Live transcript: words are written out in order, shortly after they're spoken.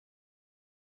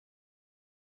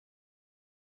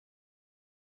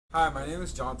Hi, my name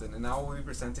is Jonathan, and now we'll be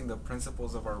presenting the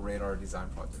principles of our radar design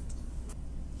project.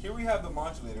 Here we have the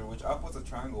modulator, which outputs a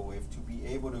triangle wave to be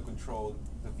able to control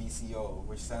the VCO,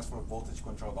 which stands for voltage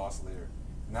controlled oscillator.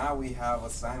 Now we have a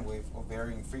sine wave of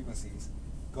varying frequencies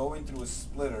going through a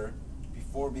splitter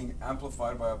before being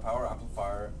amplified by a power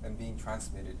amplifier and being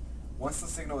transmitted. Once the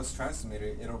signal is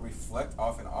transmitted, it'll reflect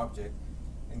off an object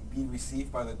and be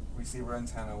received by the receiver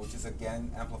antenna, which is again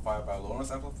amplified by a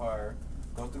low-noise amplifier,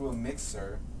 go through a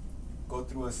mixer, go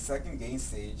through a second gain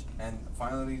stage, and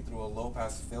finally through a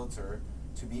low-pass filter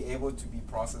to be able to be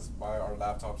processed by our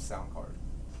laptop sound card.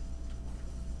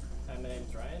 Hi, my name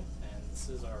is Ryan, and this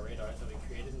is our radar that we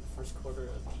created in the first quarter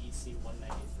of the EC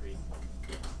 193.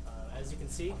 As you can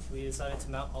see, we decided to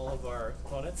mount all of our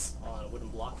components on a wooden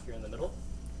block here in the middle.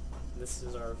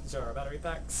 These are our battery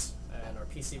packs and our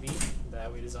PCB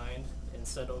that we designed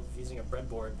instead of using a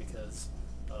breadboard because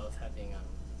of having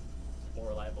more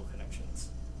reliable connections.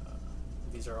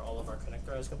 These are all of our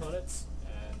connectorized components,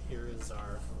 and here is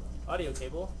our audio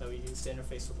cable that we use to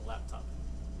interface with the laptop.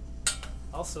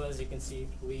 Also, as you can see,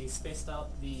 we spaced out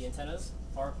the antennas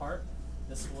far apart.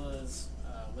 This was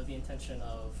with the intention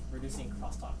of reducing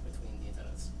crosstalk between the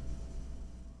antennas.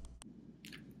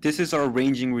 This is our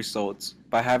ranging results.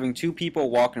 By having two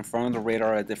people walk in front of the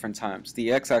radar at different times,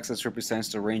 the x-axis represents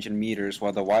the range in meters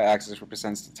while the y-axis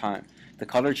represents the time. The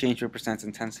color change represents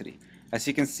intensity. As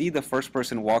you can see, the first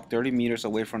person walked 30 meters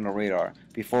away from the radar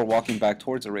before walking back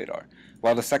towards the radar,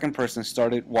 while the second person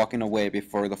started walking away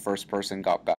before the first person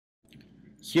got back.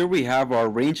 Here we have our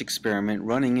range experiment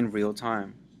running in real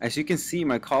time. As you can see,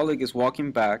 my colleague is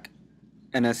walking back,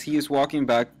 and as he is walking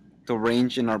back, the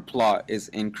range in our plot is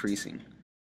increasing.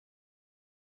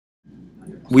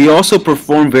 We also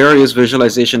perform various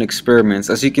visualization experiments.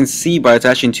 As you can see, by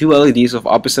attaching two LEDs of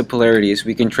opposite polarities,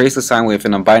 we can trace the sine wave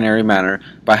in a binary manner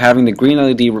by having the green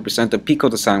LED represent the peak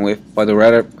of the sine wave, while the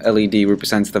red LED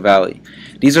represents the valley.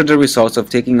 These are the results of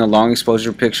taking a long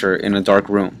exposure picture in a dark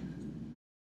room.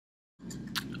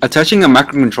 Attaching a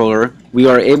microcontroller, we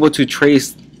are able to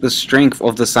trace the strength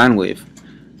of the sine wave.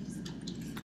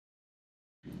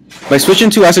 By switching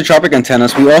to isotropic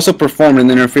antennas, we also performed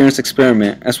an interference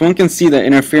experiment. As one can see, the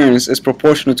interference is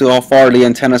proportional to how far the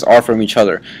antennas are from each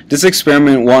other. This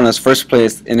experiment won us first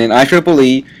place in an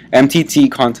IEEE MTT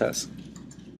contest.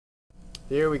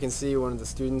 Here we can see one of the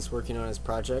students working on his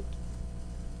project.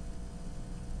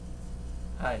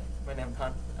 Hi, my name is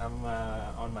Han. I'm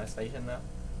on my station now.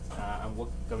 I'm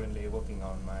currently working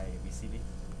on my VCD.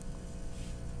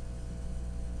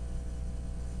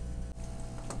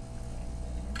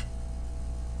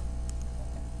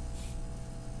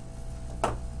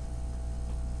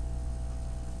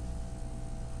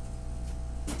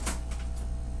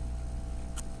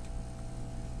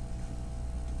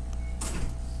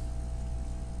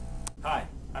 Hi,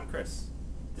 I'm Chris.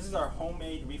 This is our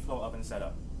homemade reflow oven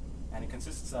setup, and it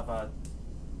consists of a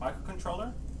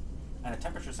microcontroller and a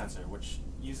temperature sensor, which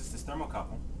uses this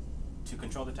thermocouple to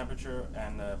control the temperature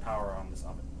and the power on this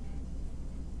oven.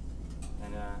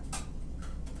 And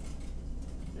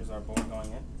here's our board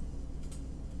going in.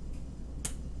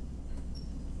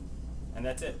 And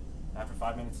that's it. After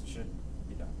 5 minutes, it should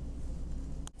be done.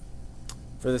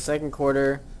 For the second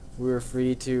quarter, we were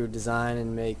free to design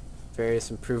and make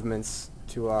various improvements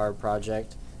to our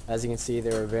project. As you can see,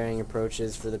 there are varying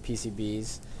approaches for the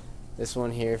PCBs. This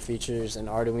one here features an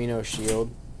Arduino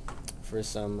shield for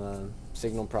some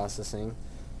signal processing.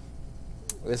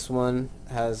 This one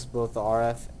has both the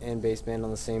RF and baseband on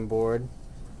the same board.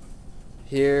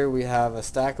 Here we have a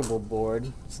stackable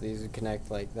board, so these would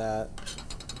connect like that.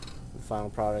 The final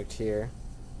product here.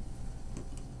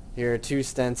 Here are two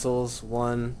stencils,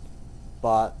 one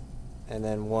bought and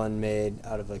then one made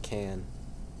out of a can.